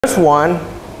First one,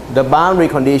 the boundary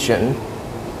condition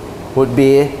would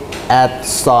be at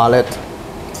solid,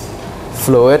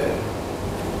 fluid,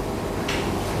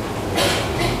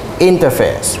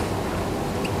 interface.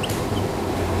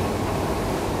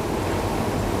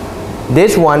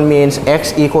 This one means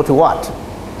x equal to what?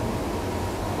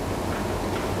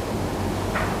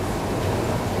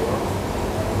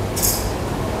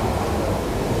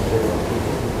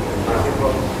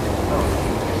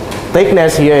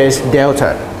 Thickness here is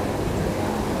delta.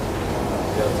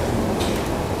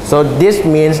 So this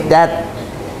means that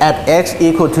at x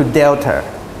equal to delta,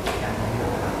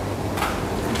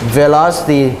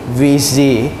 velocity Vz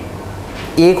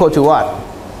equal to what?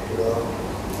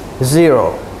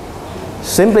 0.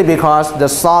 Simply because the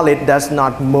solid does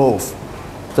not move.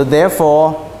 So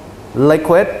therefore,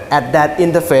 liquid at that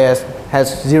interface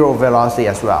has 0 velocity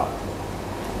as well.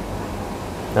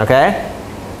 Okay?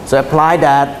 So apply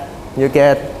that, you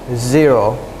get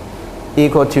 0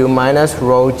 equal to minus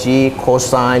rho g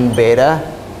cosine beta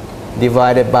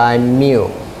divided by mu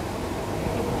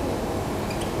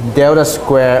delta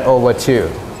square over 2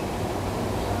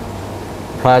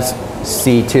 plus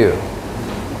C2.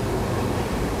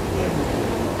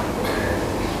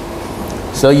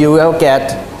 So you will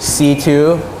get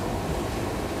C2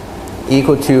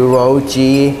 equal to rho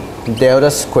g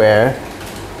delta square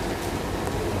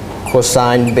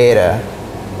cosine beta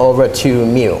over 2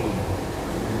 mu.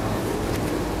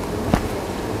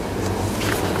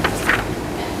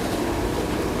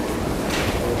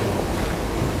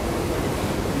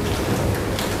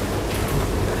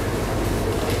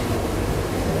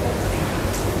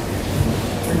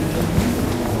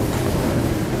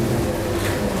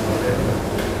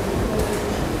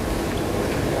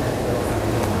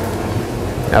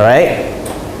 All right,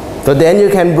 so then you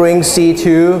can bring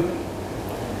C2,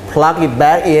 plug it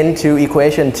back into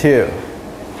equation 2.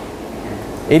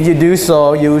 If you do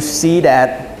so, you see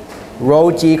that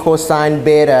rho g cosine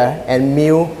beta and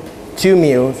mu, 2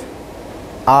 mu,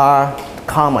 are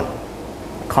common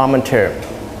term.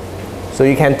 So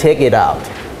you can take it out.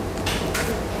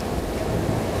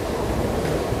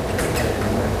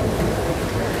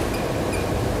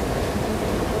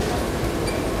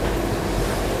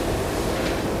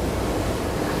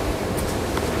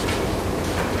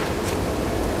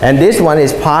 And this one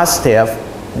is positive,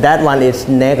 that one is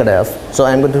negative. So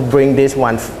I'm going to bring this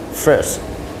one first.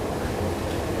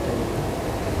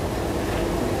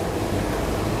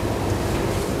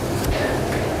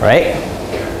 Right?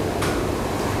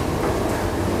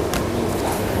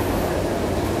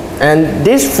 And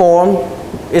this form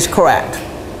is correct,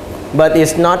 but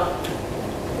it's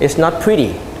not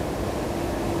pretty.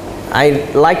 I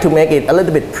like to make it a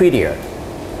little bit prettier.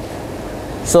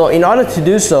 So in order to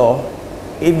do so,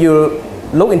 if you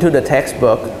look into the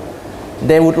textbook,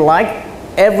 they would like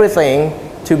everything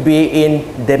to be in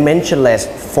dimensionless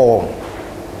form,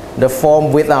 the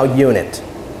form without unit.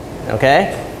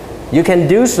 Okay? You can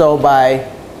do so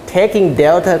by taking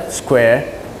delta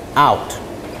square out.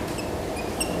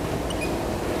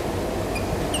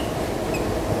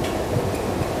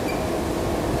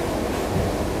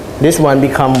 This one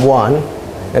becomes 1,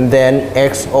 and then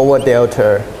x over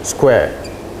delta square.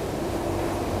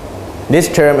 This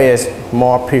term is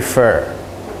more preferred.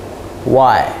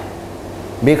 Why?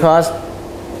 Because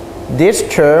this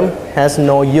term has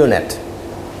no unit.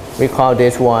 We call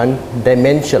this one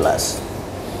dimensionless.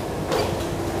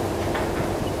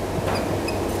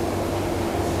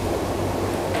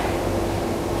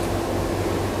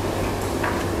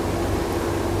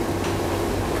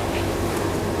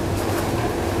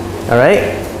 All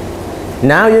right?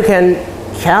 Now you can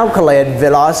calculate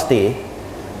velocity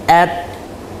at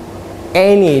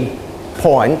any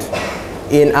point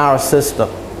in our system,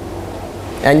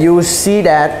 and you will see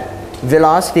that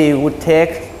velocity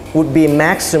would be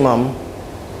maximum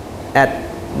at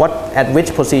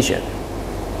which position?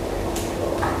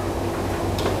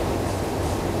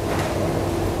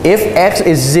 If x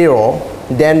is 0,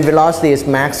 then velocity is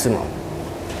maximum.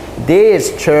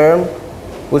 This term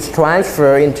would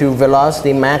transfer into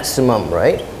velocity maximum,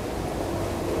 right?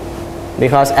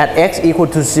 Because at x equal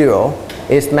to 0,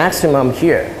 is maximum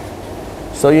here.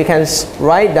 So you can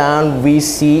write down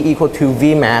Vc equal to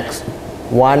Vmax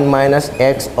 1 minus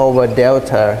x over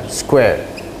delta squared.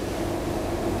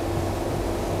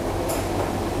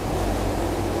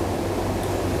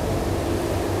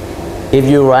 If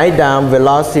you write down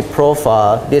velocity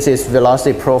profile, this is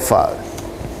velocity profile.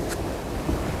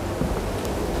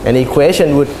 An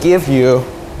equation would give you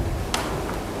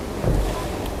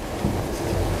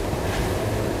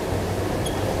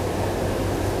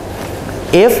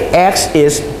if x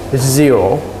is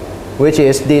 0, which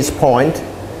is this point,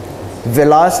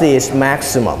 velocity is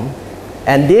maximum,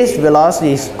 and this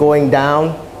velocity is going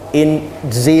down in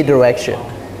z direction.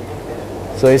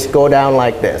 So it's go down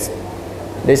like this.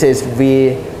 This is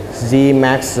vz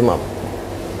maximum,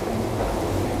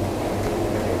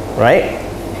 right?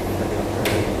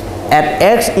 At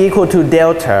x equal to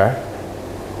delta,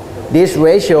 this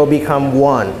ratio becomes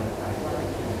 1.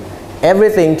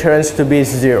 Everything turns to be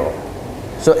 0.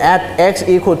 So at x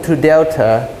equal to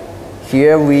delta,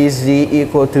 here vz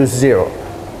equal to 0.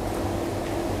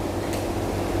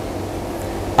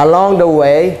 Along the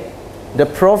way, the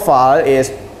profile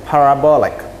is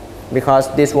parabolic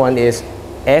because this one is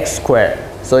x squared,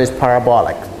 so it's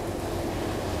parabolic.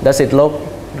 Does it look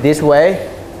this way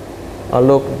or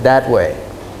look that way?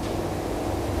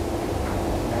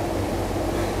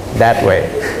 That way.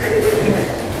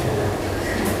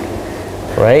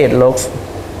 Right? It looks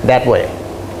that way.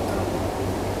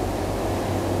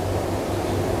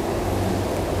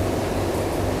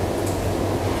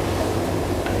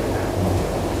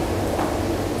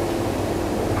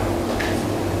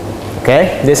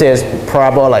 Okay, this is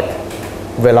parabolic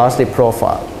velocity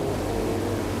profile.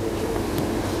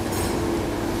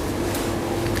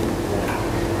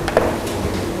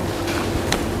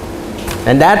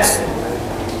 And that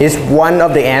is one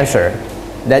of the answers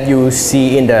that you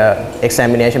see in the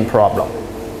examination problem.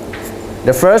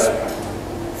 The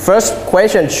first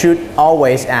question should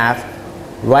always ask,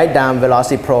 write down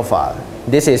velocity profile.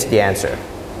 This is the answer.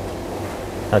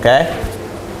 Okay?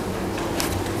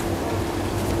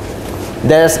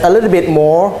 There's a little bit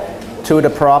more to the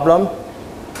problem.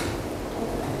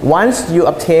 Once you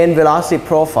obtain velocity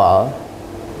profile,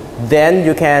 then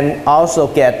you can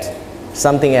also get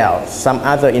something else, some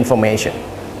other information.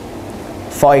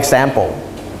 For example,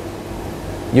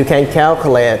 you can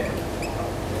calculate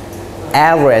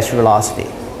average velocity.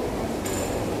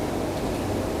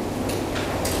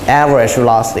 Average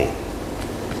velocity.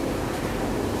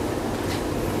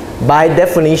 By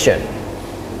definition,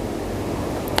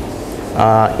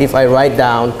 if I write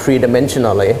down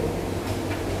three-dimensionally,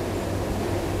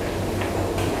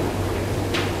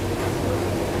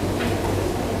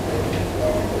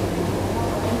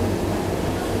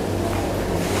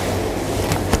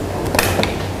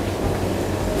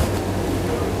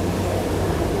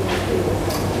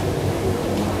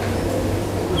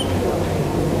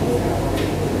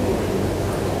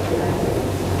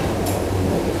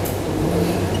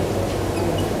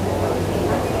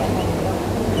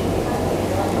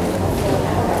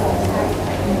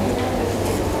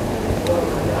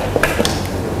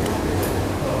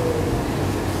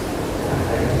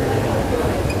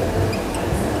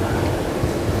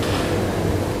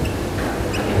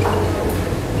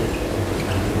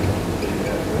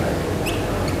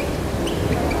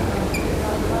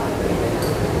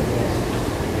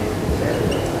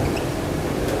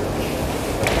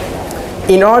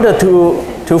 in order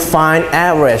to find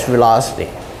average velocity,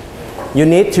 you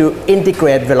need to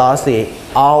integrate velocity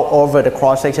all over the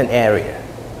cross-section area,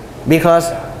 because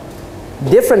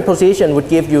different position would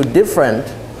give you different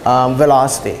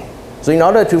velocity. So in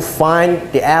order to find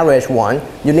the average one,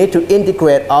 you need to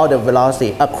integrate all the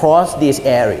velocity across this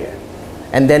area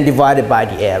and then divide it by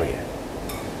the area.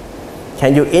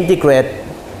 Can you integrate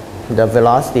the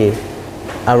velocity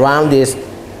around this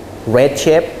red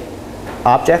shape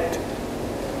object?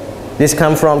 This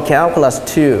comes from calculus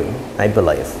 2, I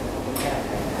believe,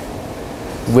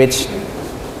 which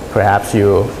perhaps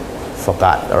you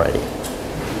forgot already.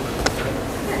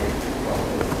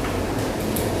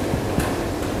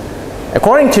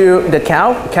 According to the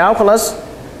calculus,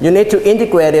 you need to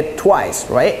integrate it twice,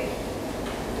 right?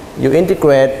 You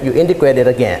integrate it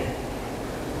again.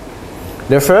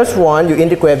 The first one, you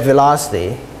integrate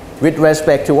velocity with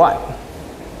respect to what?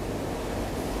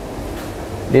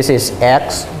 This is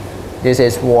x, this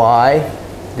is y,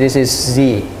 this is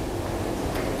z.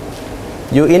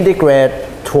 You integrate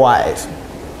twice.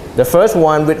 The first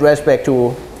one with respect to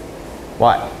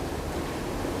what?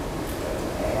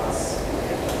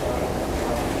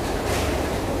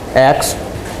 X.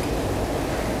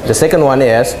 The second one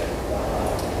is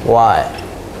y.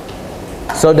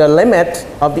 So the limit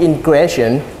of the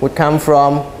integration would come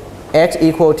from x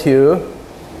equal to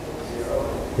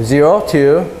 0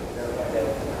 to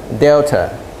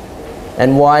delta,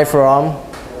 and y from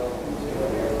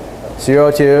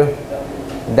 0 to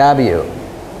w.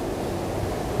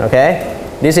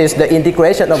 Okay? This is the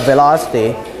integration of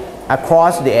velocity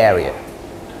across the area,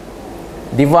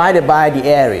 divided by the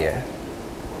area.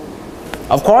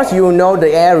 Of course, you know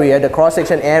the area, the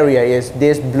cross-section area is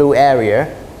this blue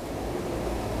area,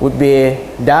 would be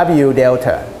w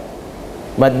delta.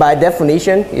 But by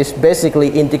definition, it's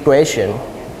basically integration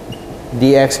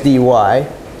dx dy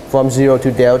from 0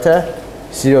 to delta,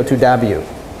 0 to w.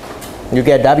 You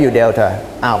get w delta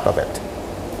out of it.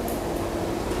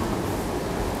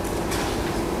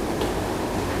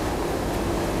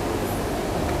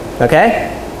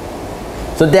 Okay?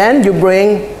 So then you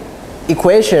bring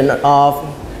equation of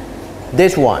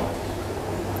this one.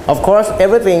 Of course,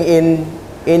 everything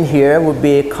in here would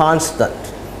be constant.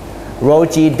 Rho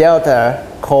g delta,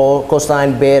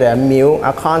 cosine beta, mu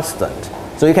are constant.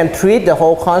 So you can treat the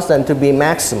whole constant to be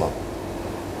maximum.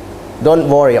 Don't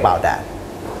worry about that.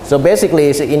 So basically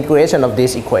it's the integration of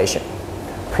this equation.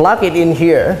 Plug it in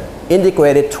here,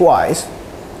 integrate it twice,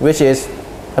 which is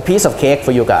a piece of cake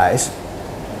for you guys.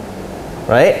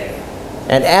 Right?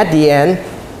 And at the end,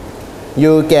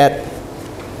 you get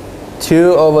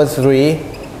 2 over 3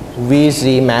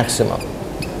 Vz maximum.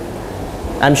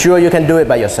 I'm sure you can do it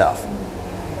by yourself.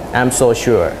 I'm so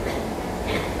sure.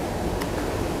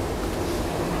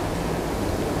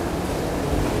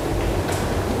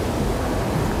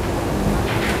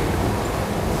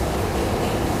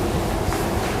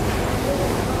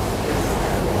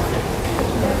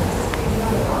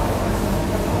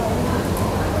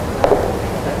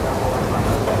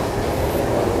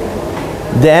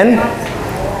 Then,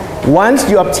 once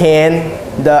you obtain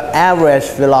the average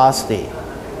velocity,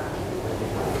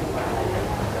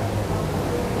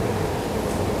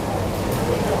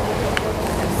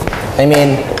 I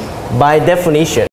mean, by definition,